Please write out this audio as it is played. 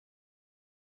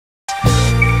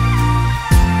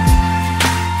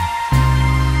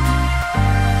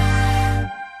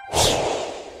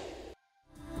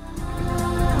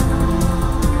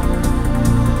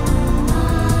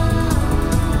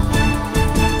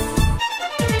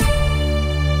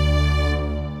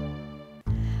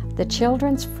The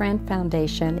Children's Friend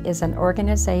Foundation is an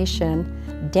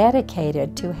organization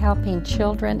dedicated to helping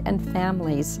children and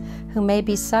families who may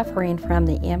be suffering from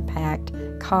the impact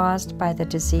caused by the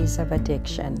disease of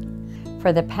addiction.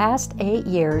 For the past 8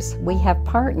 years, we have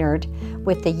partnered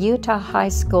with the Utah High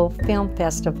School Film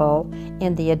Festival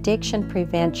in the Addiction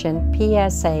Prevention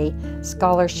PSA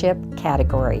Scholarship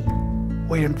category.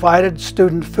 We invited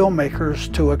student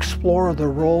filmmakers to explore the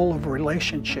role of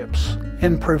relationships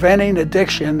in preventing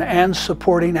addiction and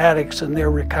supporting addicts in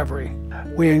their recovery.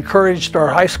 We encouraged our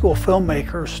high school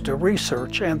filmmakers to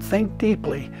research and think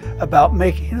deeply about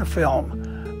making a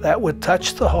film that would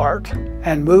touch the heart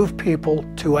and move people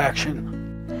to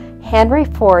action. Henry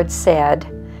Ford said,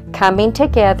 "Coming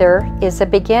together is a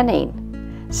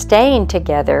beginning, staying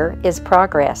together is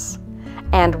progress,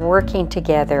 and working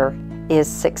together is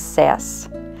success."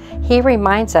 He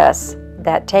reminds us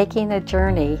that taking a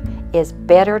journey is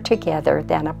better together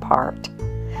than apart.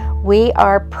 We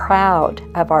are proud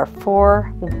of our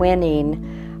 4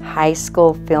 winning high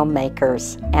school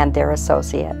filmmakers and their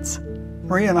associates.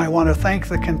 Maria and I want to thank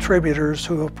the contributors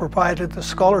who have provided the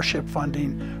scholarship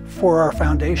funding for our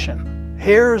foundation.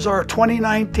 Here's our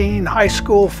 2019 High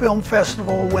School Film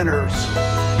Festival winners.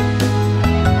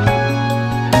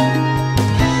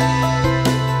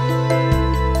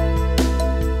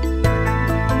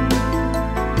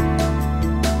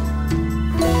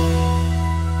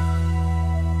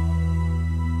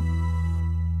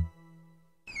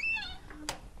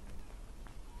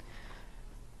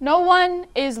 No one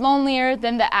is lonelier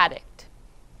than the addict.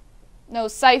 No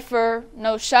cipher,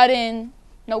 no shut-in,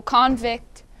 no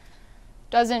convict.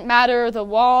 Doesn't matter the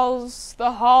walls,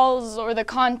 the halls, or the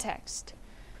context.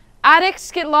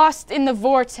 Addicts get lost in the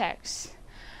vortex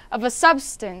of a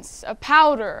substance, a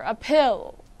powder, a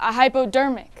pill, a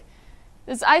hypodermic.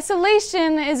 This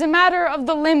isolation is a matter of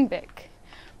the limbic,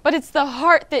 but it's the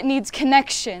heart that needs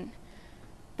connection,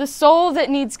 the soul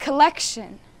that needs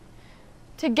collection.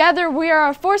 Together, we are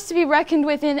a force to be reckoned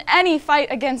with in any fight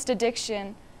against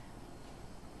addiction.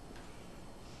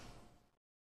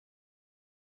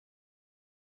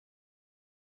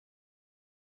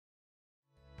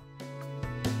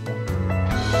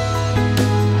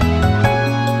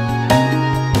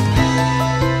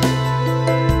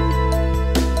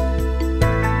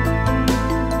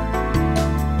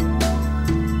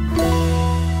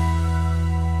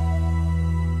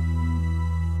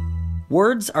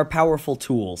 Words are powerful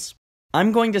tools.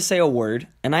 I'm going to say a word,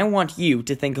 and I want you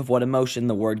to think of what emotion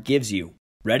the word gives you.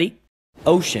 Ready?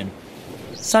 Ocean.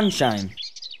 Sunshine.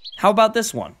 How about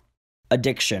this one?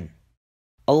 Addiction.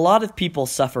 A lot of people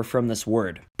suffer from this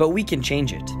word, but we can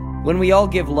change it. When we all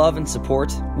give love and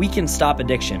support, we can stop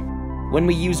addiction. When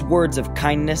we use words of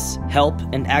kindness, help,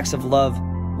 and acts of love,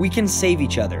 we can save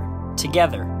each other.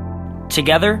 Together.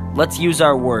 Together, let's use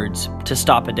our words to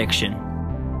stop addiction.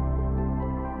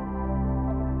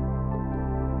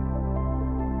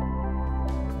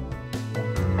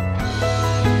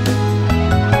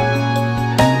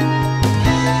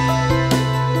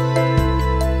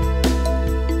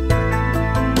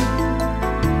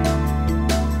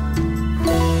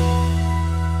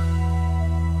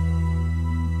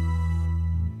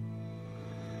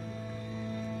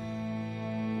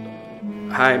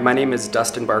 Hi, my name is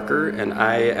Dustin Barker, and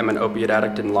I am an opiate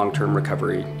addict in long-term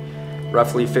recovery.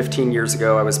 Roughly 15 years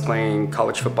ago, I was playing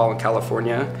college football in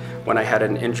California when I had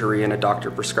an injury and a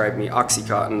doctor prescribed me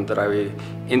Oxycontin that I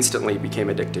instantly became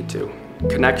addicted to.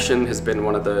 Connection has been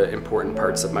one of the important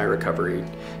parts of my recovery.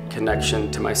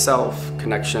 Connection to myself,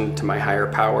 connection to my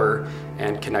higher power,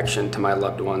 and connection to my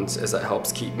loved ones, as it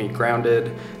helps keep me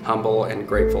grounded, humble, and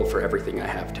grateful for everything I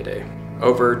have today.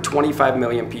 Over 25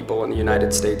 million people in the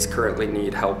United States currently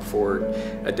need help for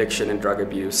addiction and drug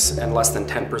abuse, and less than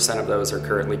 10% of those are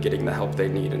currently getting the help they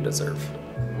need and deserve.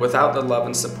 Without the love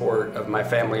and support of my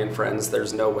family and friends,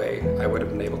 there's no way I would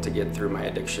have been able to get through my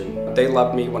addiction. They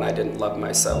loved me when I didn't love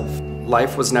myself.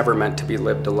 Life was never meant to be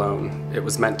lived alone. It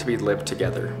was meant to be lived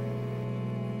together.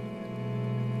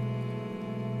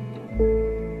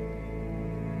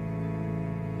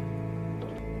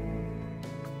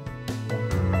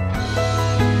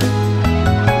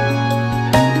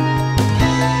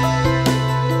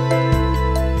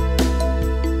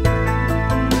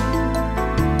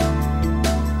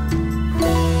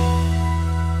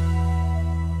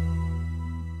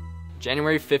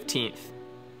 January 15th,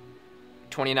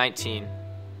 2019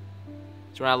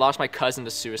 is when I lost my cousin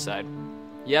to suicide.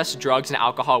 Yes, drugs and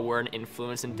alcohol were an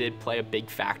influence and did play a big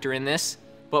factor in this,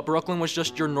 but Brooklyn was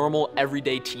just your normal,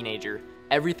 everyday teenager.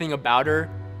 Everything about her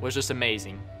was just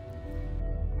amazing.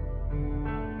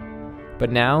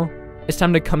 But now, it's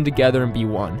time to come together and be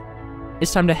one.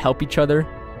 It's time to help each other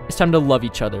it's time to love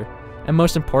each other. And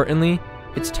most importantly,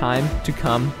 it's time to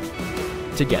come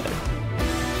together.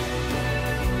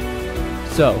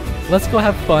 So, let's go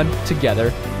have fun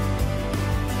together.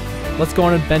 Let's go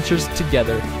on adventures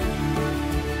together.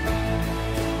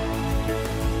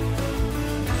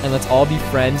 And let's all be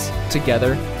friends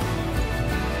together.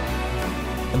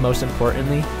 And most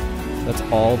importantly, let's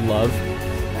all love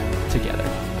together.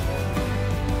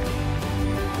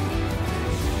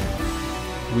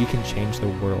 We can change the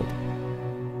world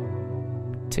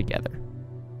together.